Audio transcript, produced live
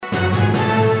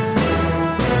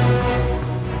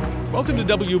Welcome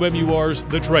to WMUR's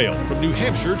The Trail, from New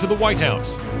Hampshire to the White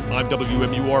House. I'm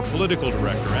WMUR Political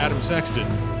Director Adam Sexton,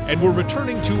 and we're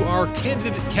returning to our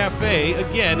Candidate Cafe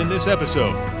again in this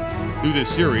episode. Through this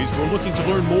series, we're looking to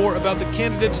learn more about the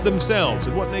candidates themselves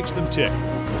and what makes them tick.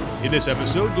 In this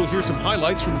episode, you'll hear some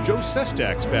highlights from Joe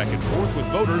Sestak's back and forth with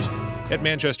voters at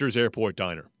Manchester's Airport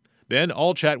Diner. Then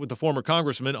I'll chat with the former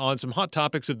congressman on some hot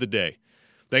topics of the day.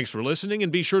 Thanks for listening,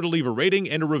 and be sure to leave a rating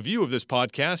and a review of this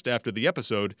podcast after the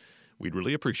episode. We'd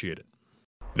really appreciate it.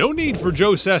 No need for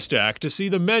Joe Sestak to see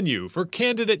the menu for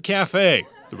Candidate Cafe.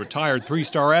 The retired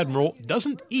three-star admiral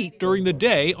doesn't eat during the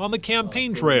day on the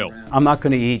campaign trail. I'm not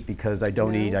going to eat because I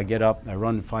don't eat. I get up, I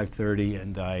run at 5:30,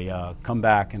 and I come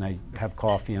back and I have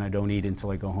coffee, and I don't eat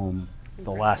until I go home. The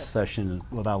last session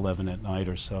about 11 at night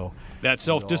or so. That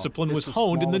self-discipline was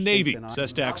honed in the Navy.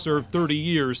 Sestak served 30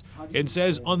 years and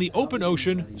says on the open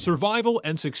ocean, survival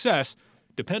and success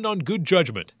depend on good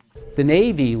judgment. The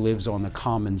Navy lives on the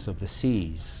commons of the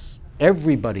seas.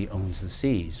 Everybody owns the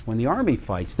seas. When the Army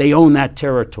fights, they own that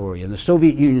territory, and the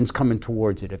Soviet Union's coming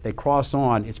towards it. If they cross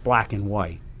on, it's black and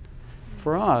white.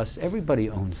 For us, everybody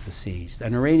owns the seas.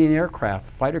 An Iranian aircraft,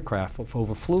 fighter craft,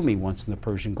 overflew me once in the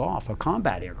Persian Gulf, a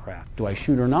combat aircraft. Do I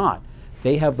shoot or not?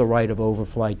 They have the right of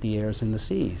overflight the airs and the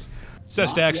seas.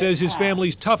 Sestak says his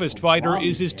family's toughest fighter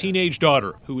is his teenage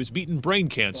daughter, who has beaten brain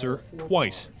cancer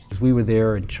twice. We were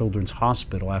there in Children's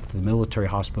Hospital after the military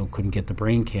hospital couldn't get the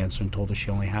brain cancer and told us she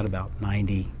only had about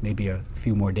 90, maybe a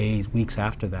few more days, weeks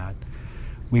after that.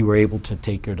 We were able to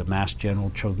take her to Mass General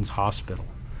Children's Hospital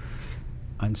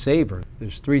and save her.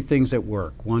 There's three things that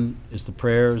work. One is the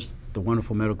prayers, the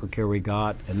wonderful medical care we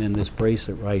got, and then this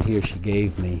bracelet right here she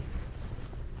gave me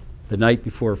the night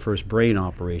before her first brain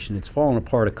operation. It's fallen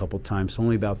apart a couple times, so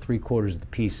only about 3/4 of the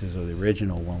pieces are the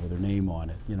original one with her name on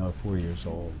it, 4 years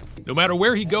old. No matter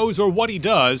where he goes or what he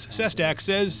does, Sestak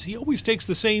says he always takes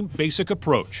the same basic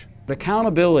approach.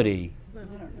 Accountability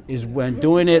is when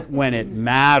doing it when it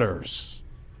matters,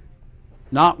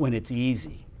 not when it's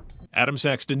easy. Adam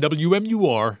Sexton,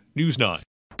 WMUR News 9.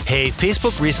 Hey,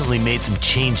 Facebook recently made some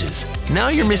changes. Now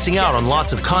you're missing out on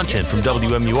lots of content from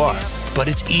WMUR, but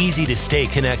it's easy to stay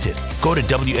connected. Go to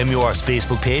WMUR's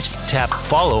Facebook page, tap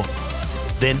follow,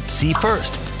 then see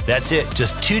first. That's it.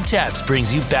 Just 2 taps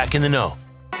brings you back in the know.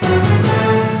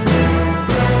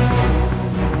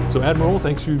 So, Admiral,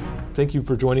 thank you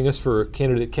for joining us for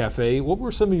Candidate Cafe. What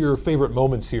were some of your favorite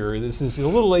moments here? This is a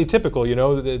little atypical,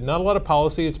 not a lot of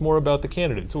policy. It's more about the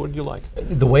candidates. So what did you like?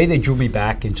 The way they drew me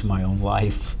back into my own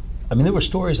life. There were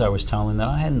stories I was telling that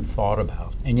I hadn't thought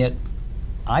about, and yet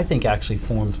I think actually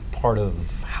formed part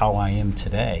of how I am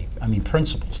today.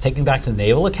 Principles. Taking back to the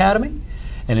Naval Academy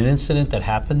and an incident that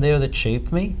happened there that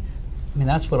shaped me.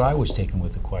 That's what I was taking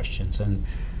with the questions.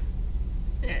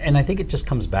 And I think it just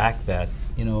comes back that,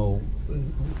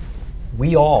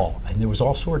 we all, and there was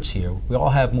all sorts here, we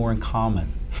all have more in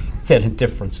common than in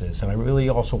differences. And I really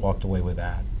also walked away with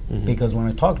that. Mm-hmm. Because when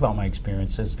I talked about my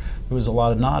experiences, there was a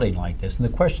lot of nodding like this. And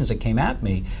the questions that came at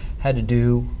me had to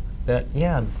do that,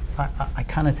 I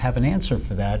kind of have an answer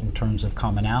for that in terms of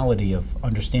commonality of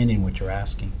understanding what you're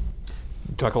asking.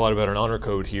 You talk a lot about an honor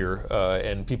code here,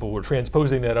 and people were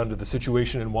transposing that onto the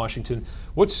situation in Washington.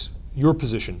 What's your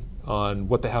position on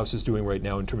what the House is doing right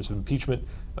now in terms of impeachment?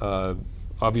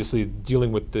 Obviously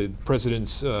dealing with the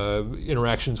president's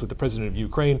interactions with the president of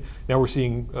Ukraine. Now we're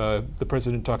seeing the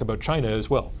president talk about China as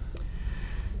well.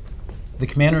 The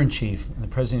commander-in-chief and the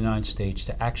president of the United States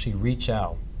to actually reach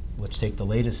out, let's take the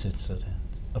latest incident,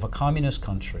 of a communist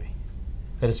country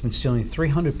that has been stealing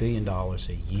 $300 billion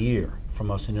a year from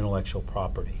us in intellectual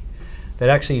property, that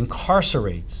actually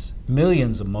incarcerates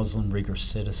millions of Muslim Uyghur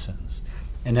citizens,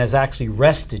 and has actually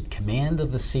wrested command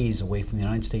of the seas away from the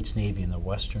United States Navy in the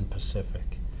Western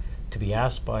Pacific, to be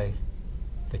asked by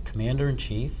the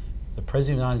Commander-in-Chief, the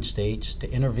President of the United States,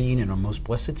 to intervene in our most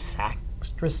blessed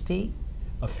sacristy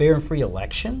of fair and free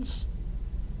elections.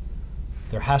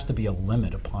 There has to be a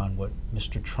limit upon what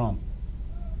Mr. Trump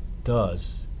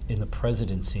does in the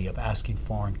presidency of asking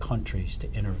foreign countries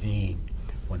to intervene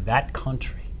when that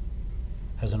country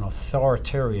has an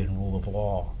authoritarian rule of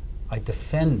law. I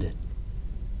defended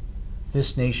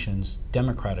this nation's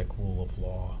democratic rule of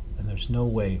law, and there's no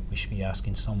way we should be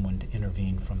asking someone to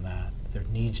intervene from that. There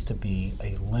needs to be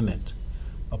a limit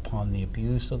upon the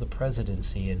abuse of the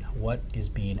presidency and what is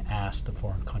being asked of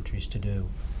foreign countries to do.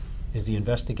 Is the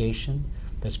investigation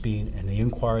and the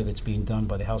inquiry that's being done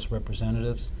by the House of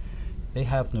Representatives, they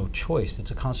have no choice.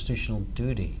 It's a constitutional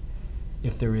duty.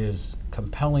 If there is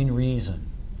compelling reason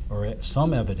or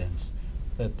some evidence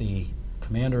that the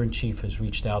Commander-in-Chief has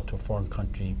reached out to a foreign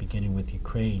country, beginning with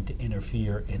Ukraine, to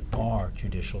interfere in our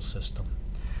judicial system,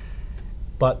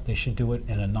 but they should do it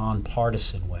in a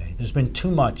nonpartisan way. There's been too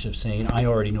much of saying, I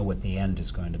already know what the end is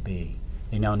going to be.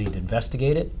 They now need to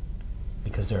investigate it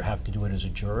because they have to do it as a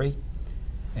jury.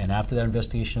 And after that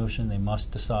investigation, they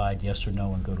must decide yes or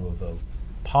no and go to a vote.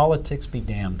 Politics be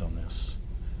damned on this.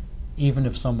 Even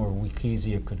if some were weak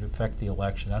easy, it could affect the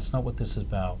election. That's not what this is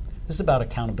about. This is about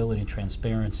accountability and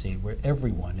transparency, where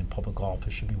everyone in public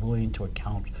office should be willing to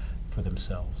account for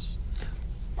themselves.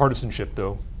 Partisanship,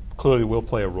 though, clearly will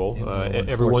play a role.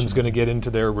 Everyone's going to get into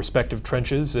their respective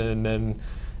trenches and then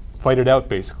fight it out,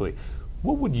 basically.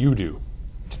 What would you do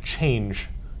to change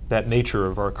that nature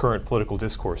of our current political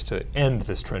discourse to end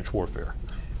this trench warfare?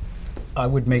 I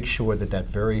would make sure that that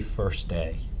very first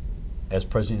day, as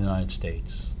President of the United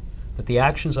States, that the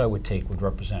actions I would take would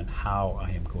represent how I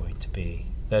am going to be.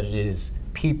 That it is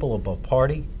people above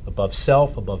party, above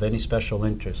self, above any special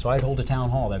interest. So I'd hold a town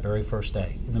hall that very first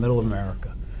day in the middle of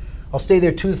America. I'll stay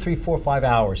there 2, 3, 4, 5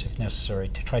 hours if necessary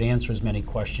to try to answer as many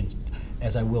questions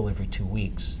as I will every 2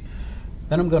 weeks.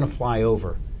 Then I'm going to fly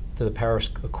over to the Paris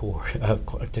Accord,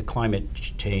 to climate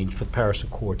change for the Paris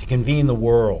Accord, to convene the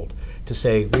world, to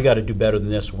say we got to do better than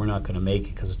this or we're not going to make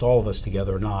it because it's all of us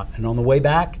together or not. And on the way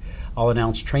back, I'll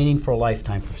announce training for a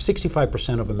lifetime for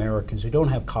 65% of Americans who don't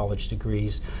have college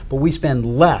degrees, but we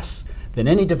spend less than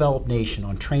any developed nation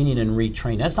on training and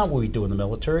retraining. That's not what we do in the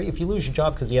military. If you lose your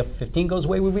job because the F-15 goes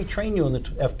away, we retrain you in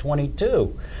the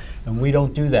F-22. And we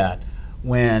don't do that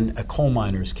when a coal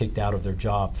miner is kicked out of their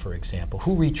job, for example.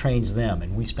 Who retrains them?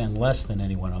 And we spend less than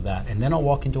anyone on that. And then I'll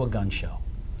walk into a gun show.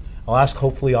 I'll ask,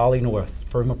 hopefully, Ollie North,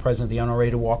 former president of the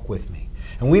NRA, to walk with me.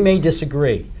 And we may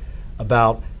disagree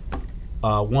about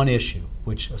one issue,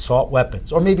 which assault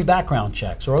weapons, or maybe background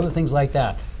checks, or other things like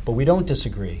that. But we don't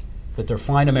disagree that they're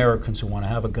fine Americans who want to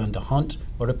have a gun to hunt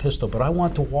or to pistol. But I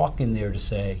want to walk in there to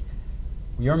say,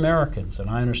 you're Americans, and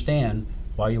I understand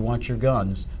why you want your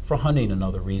guns for hunting and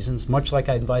other reasons, much like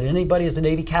I invited anybody as a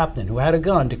Navy captain who had a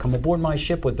gun to come aboard my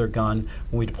ship with their gun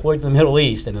when we deployed to the Middle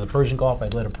East. And in the Persian Gulf,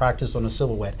 I'd let them practice on a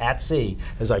silhouette at sea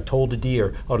as I told a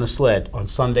deer on a sled on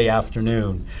Sunday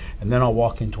afternoon. And then I'll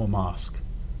walk into a mosque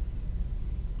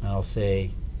and I'll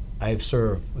say, I have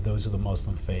served with those of the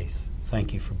Muslim faith.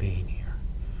 Thank you for being here.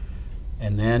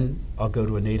 And then I'll go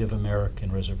to a Native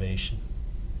American reservation,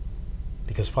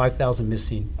 because 5,000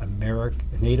 missing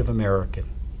Native American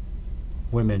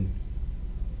women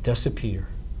disappear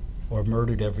or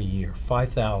murdered every year.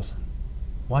 5,000.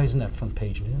 Why isn't that front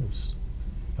page news?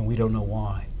 And we don't know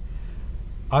why.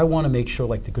 I want to make sure,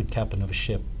 like the good captain of a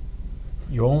ship,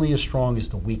 you're only as strong as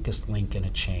the weakest link in a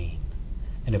chain.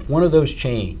 And if one of those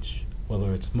chains,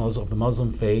 whether it's of the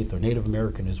Muslim faith or Native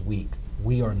American, is weak,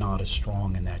 we are not as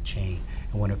strong in that chain.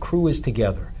 And when a crew is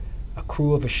together, a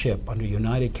crew of a ship under a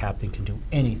united captain can do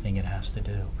anything it has to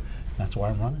do. And that's why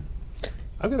I'm running.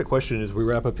 I've got a question as we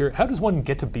wrap up here. How does one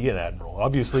get to be an admiral?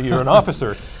 Obviously, you're an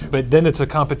officer, but then it's a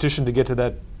competition to get to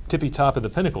that tippy top of the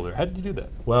pinnacle there. How did you do that?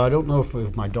 Well, I don't know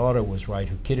if my daughter was right,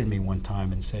 who kidded me one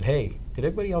time and said, hey, did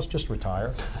everybody else just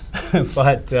retire?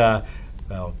 But,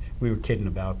 well, we were kidding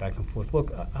about it back and forth.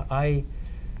 Look, I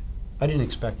didn't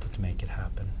expect it to make it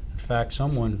happen. In fact,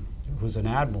 someone who was an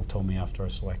admiral told me after I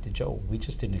was selected, Joe, we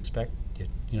just didn't expect it,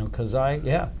 because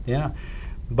yeah.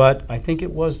 But I think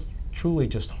it was truly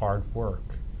just hard work.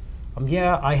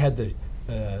 I had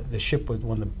the ship with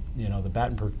won the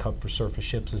Battenberg Cup for surface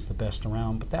ships is the best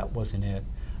around, but that wasn't it.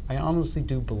 I honestly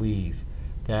do believe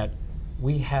that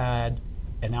we had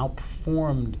and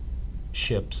outperformed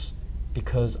ships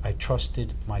because I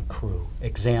trusted my crew.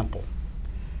 Example,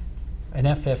 an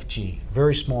FFG,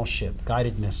 very small ship,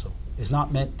 guided missile, is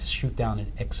not meant to shoot down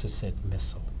an Exocet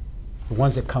missile. The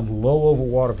ones that come low over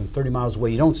water from 30 miles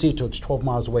away, you don't see it till it's 12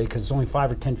 miles away because it's only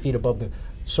 5 or 10 feet above the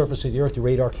surface of the Earth. Your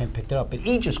radar can't pick it up. But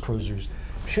Aegis cruisers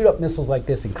shoot up missiles like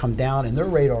this and come down, and their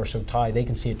radar is so tight they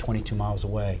can see it 22 miles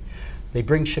away. They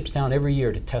bring ships down every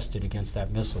year to test it against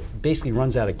that missile. It basically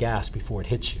runs out of gas before it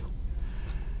hits you.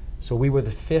 So we were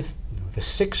the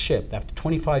sixth ship after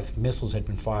 25 missiles had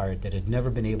been fired that had never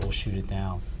been able to shoot it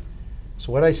down.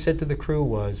 So what I said to the crew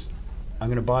was, I'm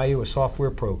going to buy you a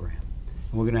software program,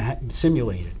 and we're going to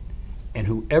simulate it, and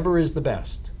whoever is the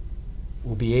best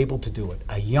will be able to do it.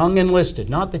 A young enlisted,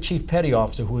 not the chief petty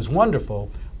officer, who was wonderful,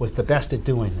 was the best at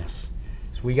doing this.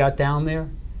 So we got down there,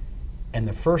 and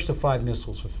the first of 5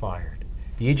 missiles were fired.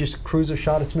 The Aegis cruiser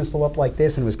shot its missile up like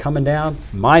this and was coming down.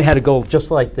 Mine had to go just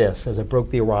like this as it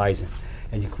broke the horizon.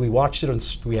 And we watched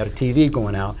it, we had a TV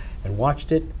going out, and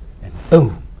watched it, and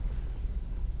boom!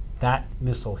 That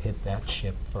missile hit that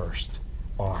ship first.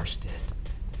 Ours did.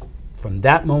 From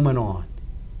that moment on,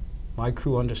 my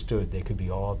crew understood they could be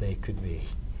all they could be.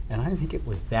 And I think it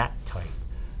was that type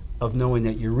of knowing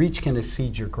that your reach can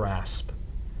exceed your grasp.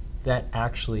 that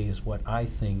actually is what I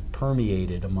think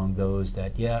permeated among those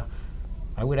that, yeah,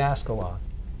 I would ask a lot,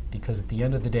 because at the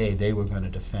end of the day, they were going to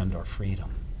defend our freedom.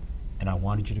 And I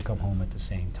wanted you to come home at the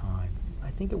same time.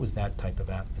 I think it was that type of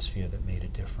atmosphere that made a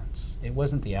difference. It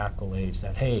wasn't the accolades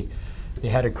that, hey, they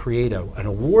had to create an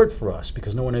award for us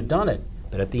because no one had done it.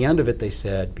 But at the end of it, they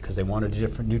said, because they wanted a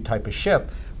different new type of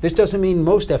ship, this doesn't mean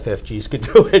most FFGs could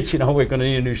do it. We're going to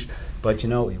need a new but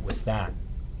it was that,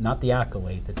 not the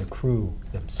accolade, that the crew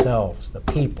themselves, the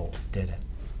people, did it.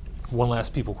 One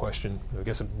last people question. I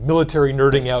guess I'm military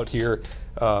nerding out here.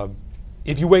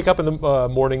 If you wake up in the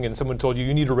morning and someone told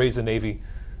you need to raise a Navy,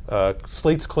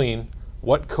 slate's clean,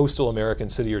 what coastal American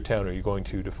city or town are you going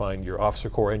to find your officer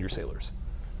corps and your sailors?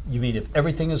 You mean if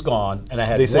everything is gone and I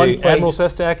had They one say, place, Admiral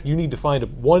Sestak, you need to find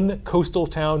one coastal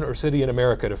town or city in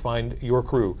America to find your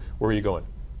crew. Where are you going?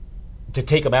 to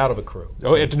take them out of a crew?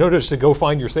 Oh, and to notice to go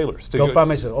find your sailors. To Go find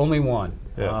myself. Only one.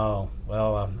 Yeah. Oh,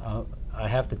 well, I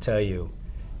have to tell you,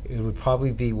 it would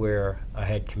probably be where I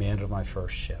had command of my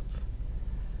first ship.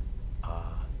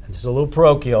 And it's a little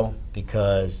parochial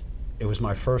because it was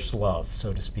my first love,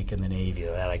 so to speak, in the Navy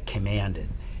that I commanded,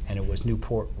 and it was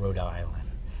Newport, Rhode Island.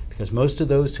 Because most of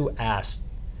those who asked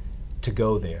to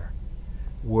go there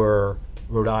were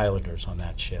Rhode Islanders on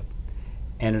that ship.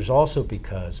 And it was also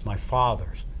because my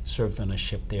father served on a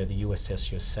ship there, the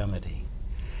USS Yosemite.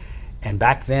 And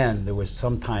back then, there was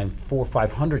sometimes 400 or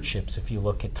 500 ships, if you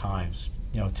look at times,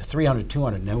 to 300,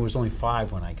 200, and there was only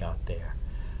 5 when I got there.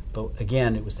 But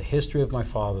again, it was the history of my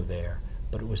father there,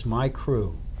 but it was my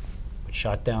crew which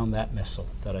shot down that missile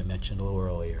that I mentioned a little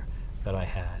earlier that I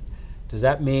had. Does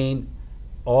that mean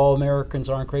all Americans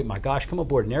aren't great? My gosh, come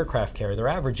aboard an aircraft carrier. Their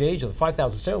average age of the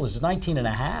 5,000 sailors is 19 and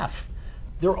a half.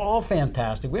 They're all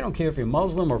fantastic. We don't care if you're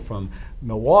Muslim or from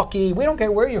Milwaukee. We don't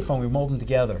care where you're from. We mold them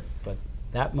together. But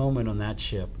that moment on that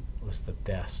ship was the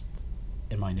best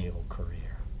in my naval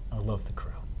career. I love the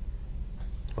crew.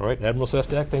 All right, Admiral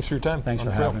Sestak, thanks for your time. Thanks for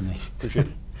having me. Appreciate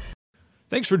it.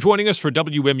 Thanks for joining us for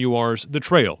WMUR's The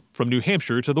Trail, from New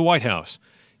Hampshire to the White House.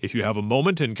 If you have a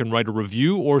moment and can write a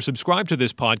review or subscribe to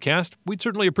this podcast, we'd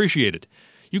certainly appreciate it.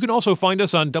 You can also find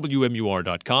us on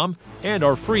WMUR.com and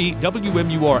our free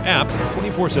WMUR app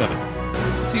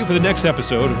 24/7. See you for the next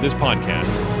episode of this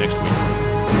podcast next week.